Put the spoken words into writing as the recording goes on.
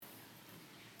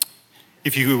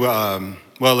If you, well,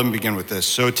 let me begin with this.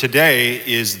 So today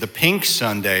is the Pink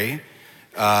Sunday.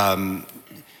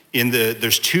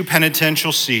 There's two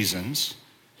penitential seasons,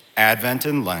 Advent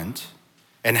and Lent,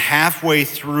 and halfway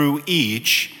through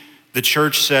each, the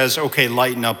church says, okay,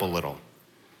 lighten up a little.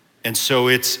 And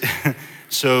so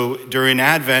so during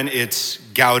Advent, it's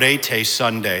Gaudete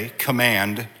Sunday,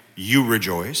 command, you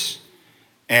rejoice.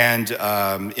 And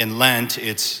in Lent,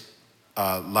 it's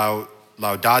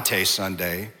Laudate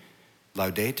Sunday,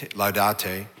 Laudate,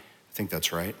 I think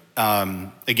that's right.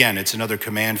 Again, it's another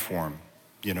command form.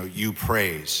 You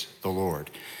praise the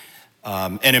Lord.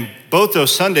 And in both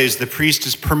those Sundays, the priest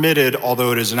is permitted,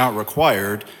 although it is not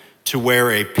required, to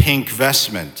wear a pink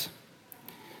vestment.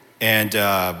 And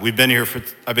I've been here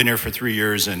for 3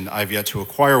 years, and I've yet to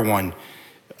acquire one.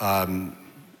 And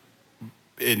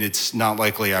it's not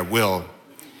likely I will.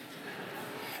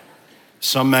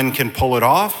 Some men can pull it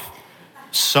off.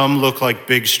 Some look like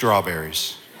big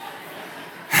strawberries.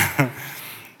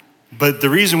 But the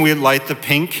reason we light the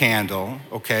pink candle,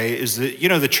 okay, is that,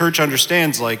 the church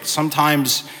understands, like,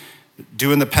 sometimes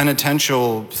doing the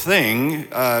penitential thing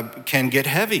can get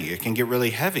heavy. It can get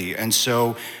really heavy. And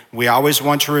so we always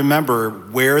want to remember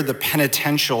where the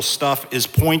penitential stuff is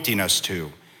pointing us to.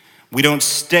 We don't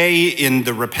stay in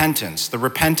the repentance. The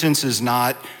repentance is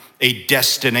not a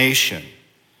destination.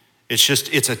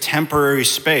 It's a temporary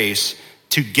space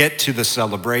to get to the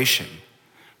celebration,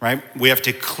 right? We have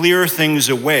to clear things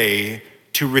away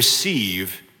to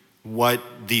receive what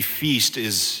the feast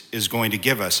is going to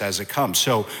give us as it comes.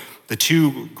 So the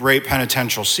two great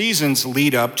penitential seasons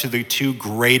lead up to the two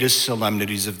greatest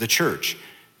solemnities of the church.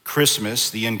 Christmas,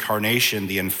 the incarnation,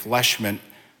 the enfleshment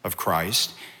of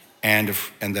Christ, and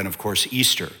then, of course,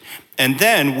 Easter. And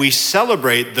then we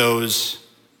celebrate those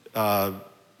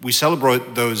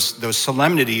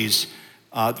solemnities.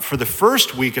 For the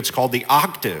first week, it's called the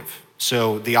octave.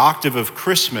 So the octave of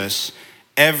Christmas,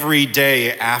 every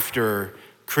day after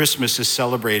Christmas is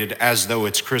celebrated as though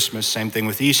it's Christmas. Same thing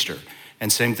with Easter,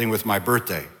 and same thing with my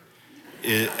birthday.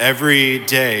 Every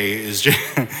day is just,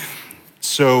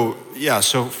 so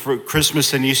for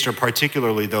Christmas and Easter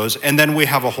particularly those, and then we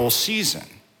have a whole season.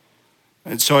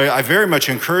 And so I very much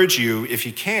encourage you, if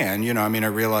you can, I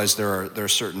realize there are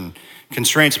certain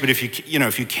constraints, but if you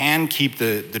can keep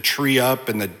the tree up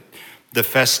and the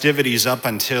festivities up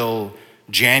until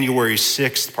January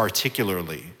 6th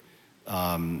particularly,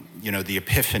 the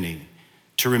Epiphany,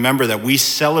 to remember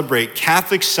that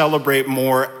Catholics celebrate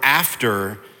more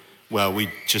after,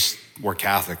 we're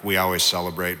Catholic, we always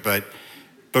celebrate, but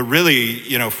really,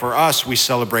 for us, we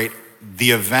celebrate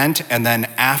the event and then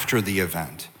after the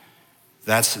event.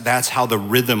 That's how the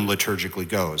rhythm liturgically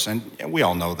goes. And we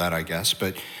all know that, I guess,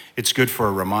 but it's good for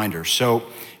a reminder. So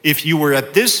if you were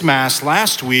at this Mass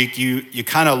last week, you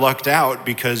kind of lucked out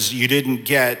because you didn't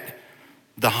get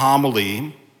the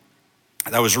homily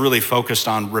that was really focused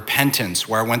on repentance,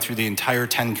 where I went through the entire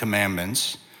 10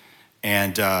 Commandments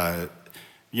and,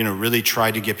 really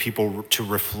tried to get people to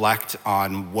reflect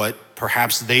on what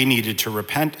perhaps they needed to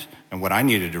repent and what I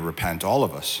needed to repent, all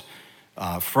of us,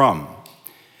 from.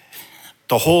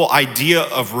 The whole idea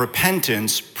of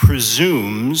repentance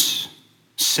presumes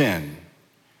sin,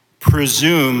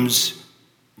 presumes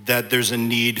that there's a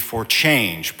need for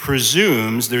change,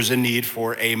 presumes there's a need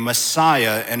for a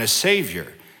Messiah and a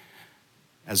Savior.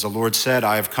 As the Lord said,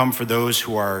 I have come for those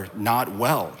who are not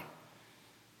well.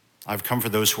 I've come for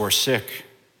those who are sick,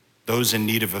 those in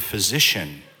need of a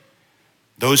physician,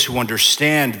 those who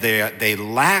understand they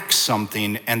lack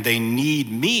something and they need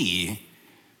me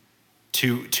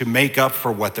to make up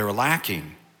for what they're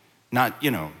lacking. Not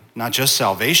just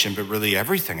salvation, but really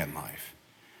everything in life.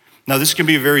 Now, this can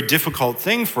be a very difficult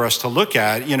thing for us to look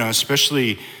at,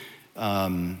 especially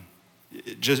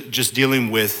just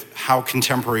dealing with how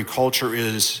contemporary culture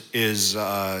is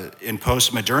in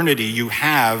postmodernity. You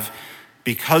have,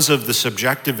 because of the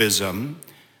subjectivism,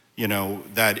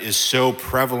 that is so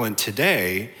prevalent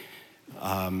today,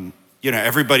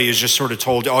 everybody is just sort of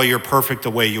told, oh, you're perfect the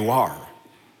way you are.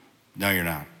 No, you're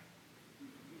not.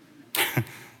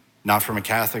 Not from a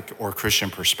Catholic or Christian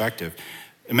perspective.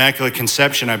 Immaculate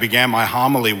Conception, I began my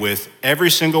homily with,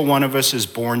 every single one of us is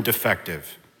born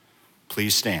defective.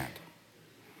 Please stand.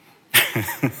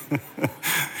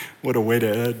 What a way to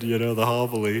end, the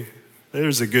homily.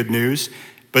 There's the good news.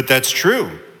 But that's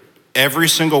true. Every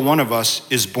single one of us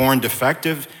is born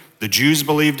defective. The Jews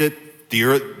believed it. The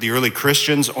early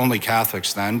Christians, only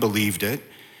Catholics then, believed it.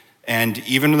 And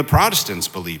even the Protestants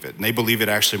believe it. And they believe it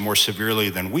actually more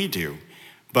severely than we do.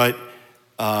 But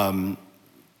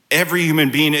every human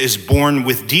being is born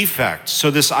with defects. So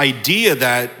this idea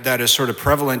that is sort of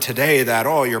prevalent today that,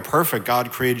 oh, you're perfect,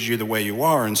 God created you the way you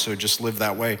are, and so just live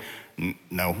that way.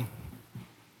 No.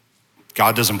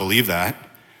 God doesn't believe that.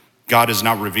 God has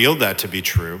not revealed that to be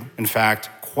true. In fact,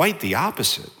 quite the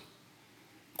opposite.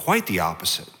 Quite the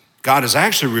opposite. God has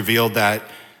actually revealed that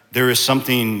there is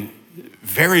something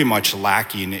very much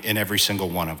lacking in every single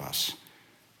one of us.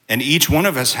 And each one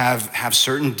of us have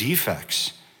certain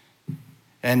defects.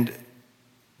 And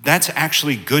that's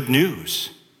actually good news.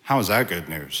 How is that good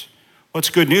news? Well, it's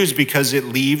good news because it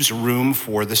leaves room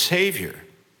for the Savior.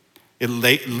 It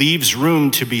leaves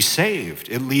room to be saved.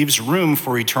 It leaves room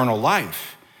for eternal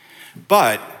life.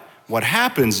 But what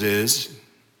happens is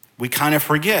we kind of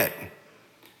forget,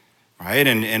 right?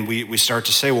 And we start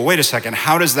to say, well, wait a second,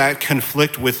 how does that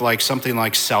conflict with like something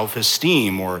like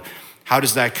self-esteem? Or how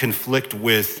does that conflict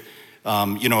with,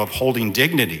 upholding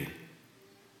dignity?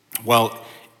 Well,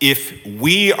 if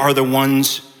we are the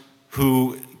ones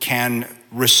who can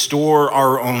restore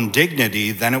our own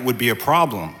dignity, then it would be a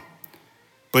problem.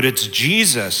 But it's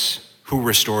Jesus who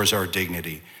restores our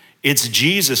dignity. It's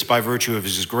Jesus, by virtue of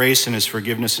his grace and his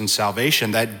forgiveness and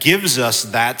salvation, that gives us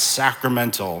that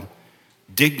sacramental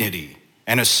dignity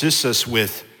and assists us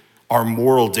with our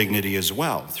moral dignity as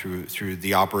well through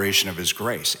the operation of his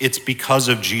grace. It's because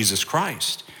of Jesus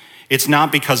Christ. It's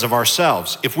not because of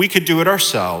ourselves. If we could do it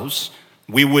ourselves,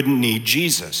 we wouldn't need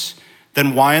Jesus.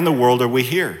 Then why in the world are we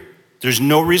here? There's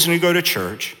no reason to go to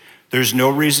church. There's no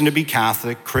reason to be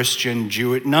Catholic, Christian,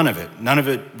 Jewish, none of it. None of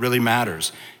it really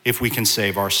matters if we can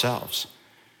save ourselves.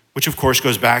 Which of course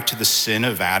goes back to the sin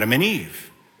of Adam and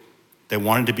Eve. They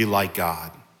wanted to be like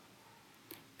God.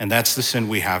 And that's the sin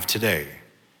we have today.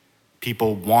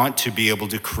 People want to be able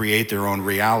to create their own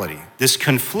reality. This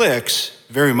conflicts,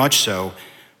 very much so,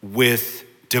 with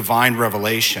divine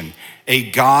revelation, a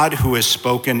God who has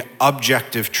spoken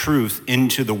objective truth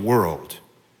into the world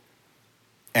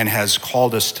and has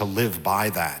called us to live by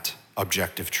that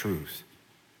objective truth.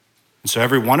 And so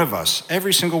every one of us,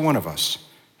 every single one of us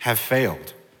have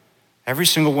failed. Every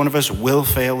single one of us will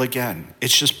fail again.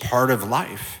 It's just part of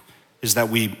life, is that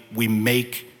we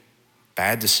make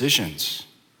bad decisions.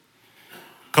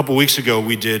 A couple weeks ago,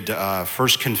 we did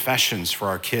first confessions for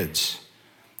our kids.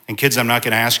 And kids, I'm not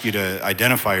going to ask you to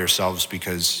identify yourselves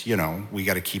because, we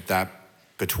got to keep that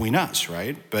between us,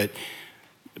 right?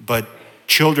 But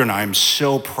children, I'm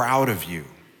so proud of you.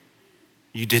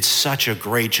 You did such a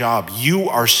great job. You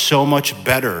are so much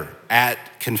better at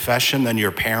confession than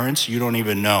your parents. You don't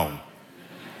even know.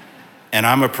 And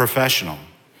I'm a professional.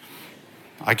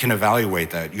 I can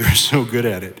evaluate that. You're so good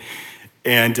at it.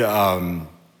 And,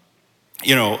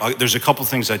 there's a couple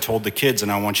things I told the kids,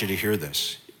 and I want you to hear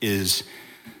this, is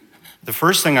the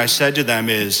first thing I said to them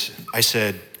is, I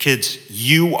said, kids,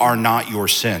 you are not your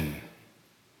sin.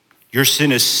 Your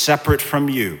sin is separate from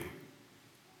you,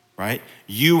 right?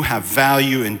 You have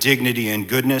value and dignity and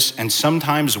goodness, and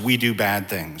sometimes we do bad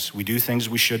things. We do things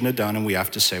we shouldn't have done, and we have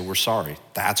to say we're sorry.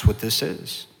 That's what this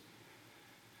is.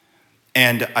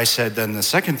 And I said, then the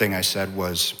second thing I said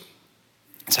was,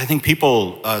 I think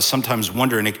people sometimes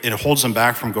wonder, and it holds them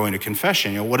back from going to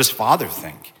confession. What does Father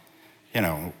think?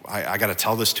 I got to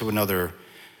tell this to another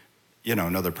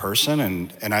person.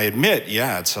 And I admit,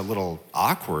 it's a little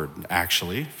awkward,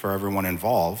 actually, for everyone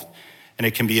involved. And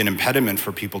it can be an impediment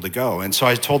for people to go. And so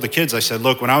I told the kids, I said,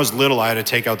 look, when I was little, I had to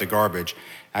take out the garbage.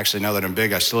 Actually, now that I'm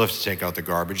big, I still have to take out the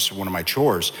garbage. It's one of my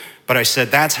chores. But I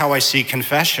said, that's how I see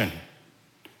confession.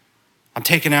 I'm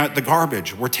taking out the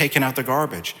garbage. We're taking out the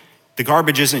garbage. The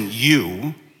garbage isn't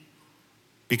you,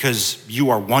 because you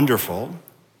are wonderful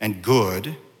and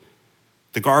good.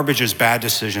 The garbage is bad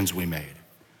decisions we made.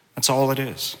 That's all it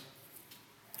is.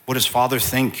 What does Father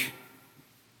think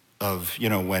of,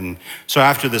 so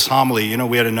after this homily,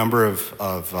 we had a number of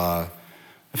a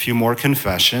few more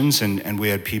confessions, and we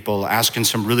had people asking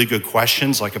some really good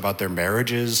questions, like about their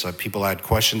marriages. People had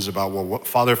questions about,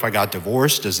 Father, if I got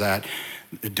divorced, does that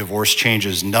divorce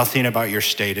changes nothing about your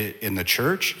state in the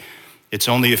church? It's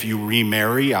only if you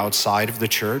remarry outside of the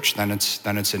church, then it's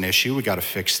an issue. We got to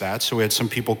fix that. So we had some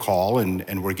people call,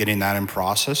 and we're getting that in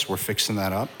process. We're fixing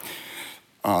that up.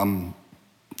 And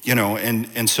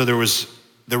so there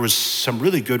was some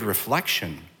really good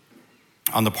reflection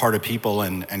on the part of people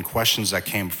and questions that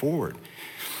came forward.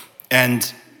 And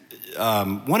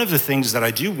one of the things that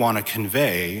I do want to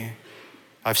convey,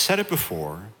 I've said it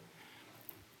before,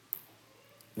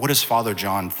 what does Father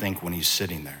John think when he's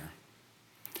sitting there?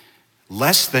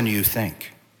 Less than you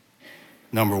think,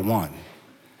 number one.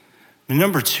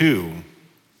 Number two,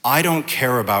 I don't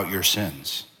care about your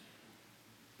sins.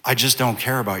 I just don't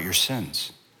care about your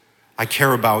sins. I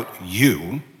care about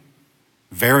you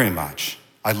very much.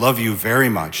 I love you very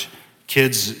much.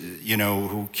 Kids,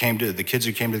 the kids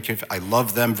who came to the kids, I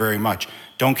love them very much.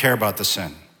 Don't care about the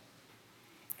sin.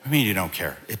 What do you mean you don't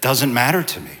care? It doesn't matter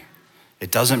to me.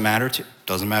 It doesn't matter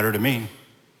to me.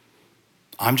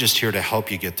 I'm just here to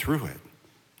help you get through it.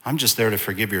 I'm just there to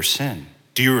forgive your sin.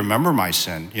 Do you remember my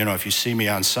sin? If you see me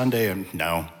on Sunday,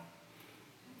 no.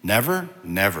 Never?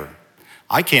 Never.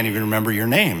 I can't even remember your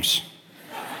names.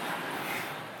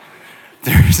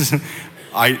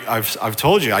 I've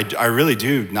told you, I really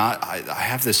do not, I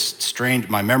have this strange,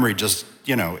 my memory just,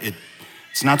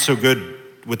 it's not so good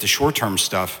with the short-term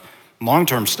stuff.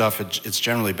 Long-term stuff, it's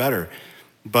generally better.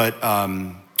 But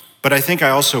I think I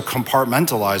also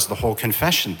compartmentalize the whole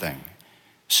confession thing.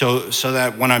 So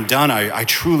that when I'm done, I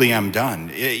truly am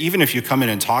done. Even if you come in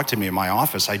and talk to me in my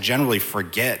office, I generally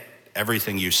forget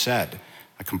everything you said.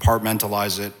 I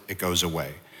compartmentalize it, it goes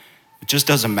away. It just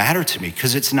doesn't matter to me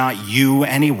because it's not you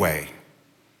anyway.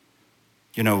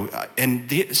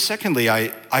 Secondly,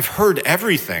 I've heard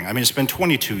everything. I mean, it's been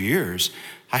 22 years.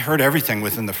 I heard everything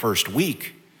within the first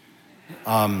week.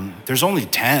 There's only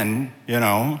 10,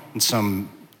 and some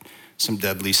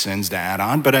deadly sins to add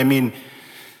on. But I mean,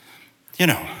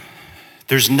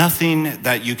 there's nothing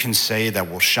that you can say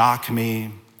that will shock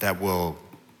me, that will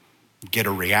get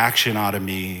a reaction out of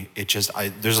me. There's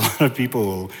a lot of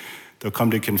people they'll come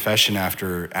to confession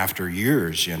after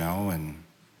years, and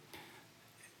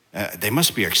they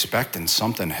must be expecting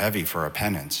something heavy for a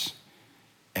penance.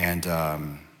 And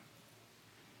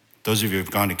those of you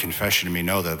who've gone to confession to me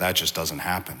know that just doesn't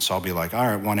happen. So I'll be like, all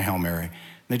right, one Hail Mary. And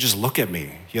they just look at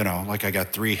me, like I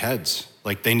got 3 heads,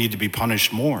 like they need to be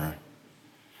punished more.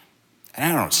 And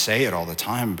I don't say it all the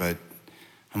time, but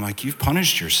I'm like, you've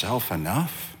punished yourself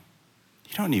enough.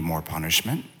 You don't need more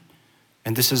punishment.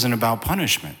 And this isn't about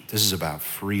punishment. This is about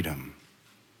freedom.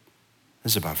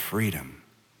 This is about freedom.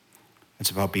 It's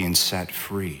about being set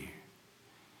free.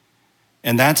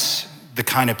 And that's the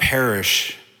kind of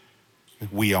parish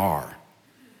we are.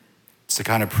 It's the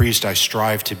kind of priest I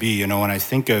strive to be. When I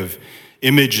think of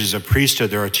images of priesthood,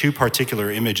 there are 2 particular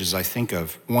images I think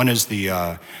of. One is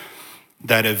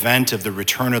that event of the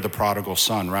return of the prodigal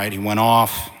son, right? He went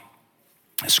off,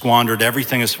 squandered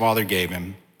everything his father gave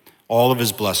him, all of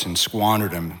his blessings,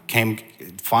 squandered him,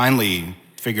 finally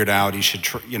figured out he should,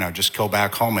 just go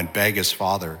back home and beg his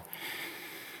father.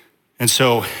 And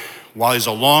so while he's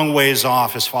a long ways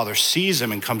off, his father sees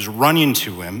him and comes running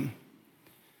to him,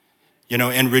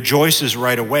 and rejoices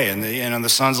right away. And the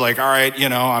son's like, all right,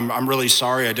 I'm really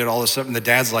sorry I did all this stuff. And the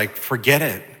dad's like, forget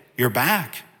it. You're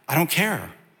back. I don't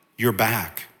care. You're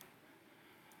back.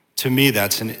 To me,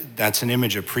 that's an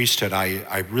image of priesthood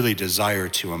I really desire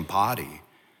to embody.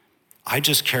 I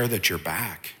just care that you're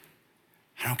back.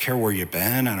 I don't care where you've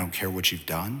been. I don't care what you've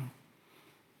done.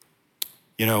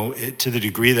 To the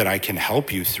degree that I can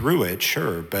help you through it,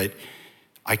 sure, but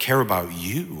I care about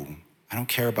you. I don't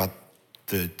care about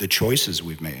the choices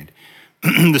we've made.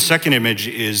 The second image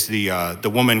is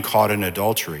the woman caught in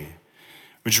adultery,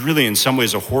 which is really in some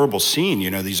ways a horrible scene.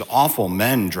 These awful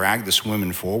men drag this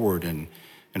woman forward in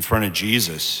front of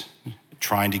Jesus,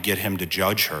 trying to get him to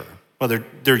judge her. Well,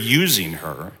 they're using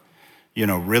her,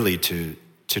 really to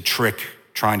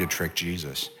trying to trick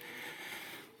Jesus.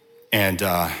 And,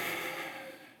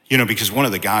 because one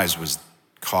of the guys was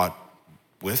caught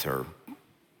with her,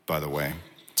 by the way.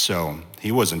 So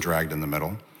he wasn't dragged in the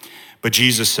middle. But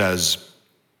Jesus says,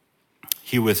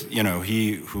 he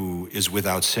who is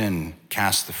without sin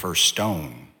cast the first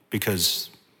stone, because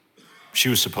she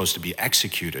was supposed to be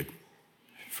executed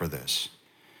for this.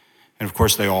 And of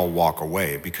course they all walk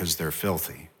away because they're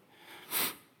filthy.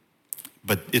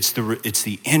 But it's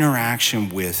the interaction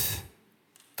with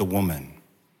the woman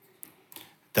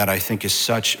that I think is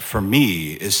such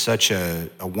a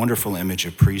wonderful image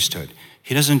of priesthood.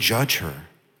 He doesn't judge her.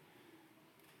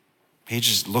 He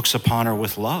just looks upon her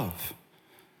with love.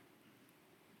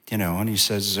 And he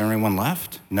says, is there anyone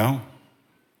left? No?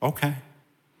 Okay.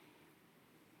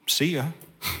 See ya.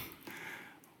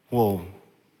 Well,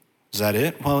 is that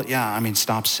it? Well, yeah,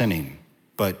 stop sinning,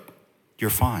 but you're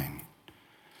fine.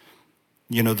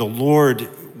 The Lord,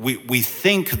 we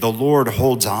think the Lord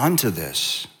holds on to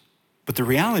this, but the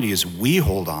reality is we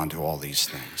hold on to all these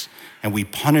things, and we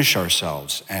punish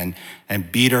ourselves and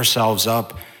beat ourselves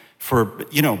up for,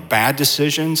 bad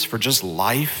decisions, for just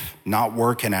life not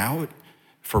working out,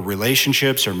 for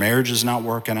relationships or marriages not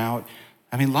working out.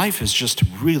 Life is just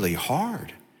really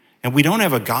hard. And we don't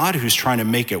have a God who's trying to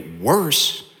make it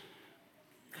worse.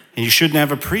 And you shouldn't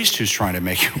have a priest who's trying to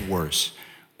make it worse.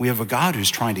 We have a God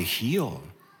who's trying to heal.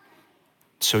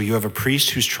 So you have a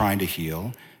priest who's trying to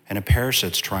heal and a parish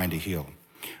that's trying to heal.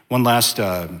 One last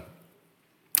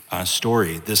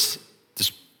story. This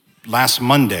last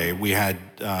Monday, we had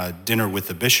dinner with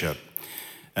the bishop.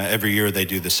 Every year they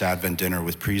do this Advent dinner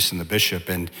with priests and the bishop,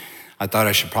 and I thought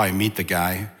I should probably meet the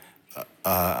guy.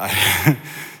 I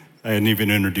hadn't even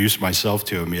introduced myself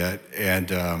to him yet,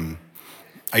 and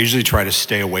I usually try to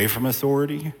stay away from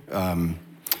authority.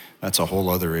 That's a whole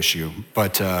other issue,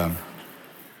 but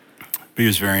he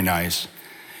was very nice.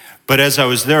 But as I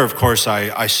was there, of course,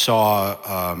 I saw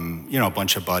a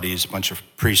bunch of buddies, a bunch of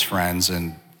priest friends,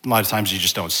 and a lot of times you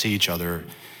just don't see each other,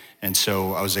 and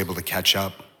so I was able to catch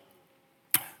up.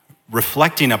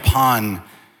 Reflecting upon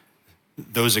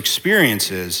those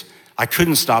experiences, I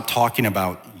couldn't stop talking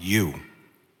about you.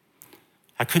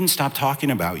 I couldn't stop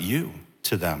talking about you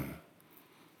to them.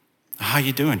 How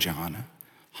you doing, John?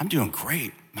 I'm doing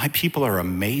great. My people are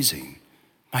amazing.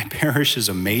 My parish is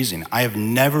amazing. I have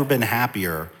never been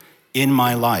happier in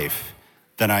my life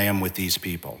than I am with these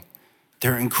people.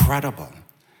 They're incredible.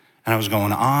 And I was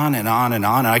going on and on and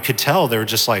on, and I could tell they were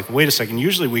just like, wait a second,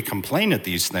 usually we complain at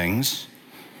these things.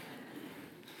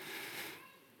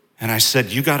 And I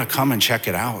said, you got to come and check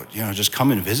it out. Just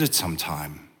come and visit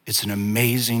sometime. It's an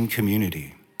amazing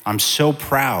community. I'm so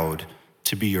proud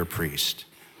to be your priest.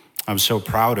 I'm so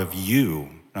proud of you.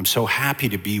 I'm so happy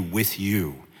to be with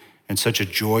you in such a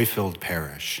joy-filled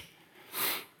parish.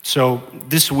 So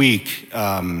this week,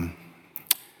 I'm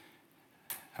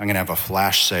going to have a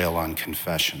flash sale on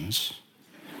confessions.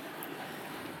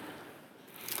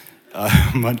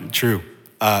 True.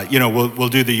 We'll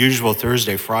do the usual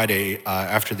Thursday, Friday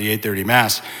after the 8:30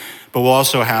 Mass, but we'll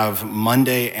also have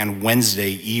Monday and Wednesday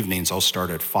evenings. I'll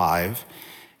start at 5,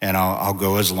 and I'll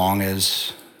go as long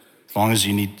as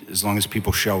you need, as long as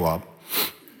people show up,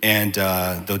 and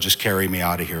they'll just carry me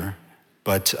out of here.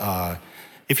 But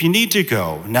if you need to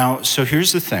go, now, so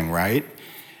here's the thing, right?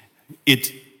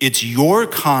 It's your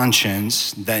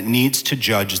conscience that needs to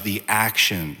judge the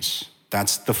actions.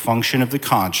 That's the function of the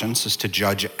conscience, is to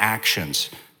judge actions.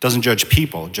 It doesn't judge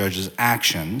people, it judges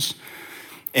actions.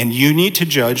 And you need to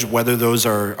judge whether those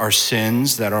are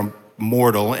sins that are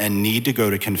mortal and need to go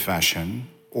to confession,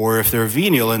 or if they're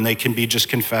venial and they can be just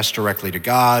confessed directly to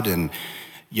God. And,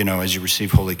 as you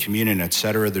receive Holy Communion,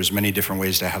 etc., there's many different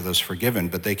ways to have those forgiven,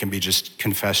 but they can be just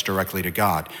confessed directly to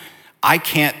God. I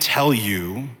can't tell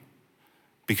you,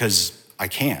 because I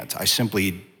can't. I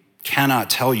simply cannot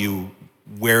tell you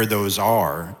where those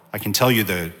are. I can tell you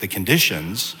the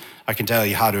conditions. I can tell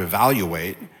you how to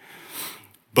evaluate.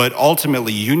 But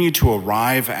ultimately, you need to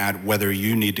arrive at whether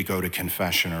you need to go to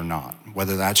confession or not,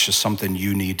 whether that's just something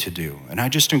you need to do. And I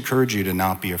just encourage you to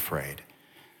not be afraid.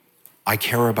 I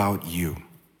care about you.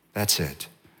 That's it.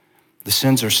 The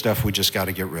sins are stuff we just got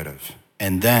to get rid of.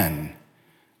 And then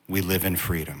we live in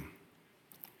freedom.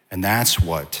 And that's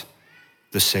what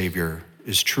the Savior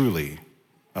is truly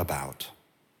about.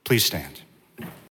 Please stand.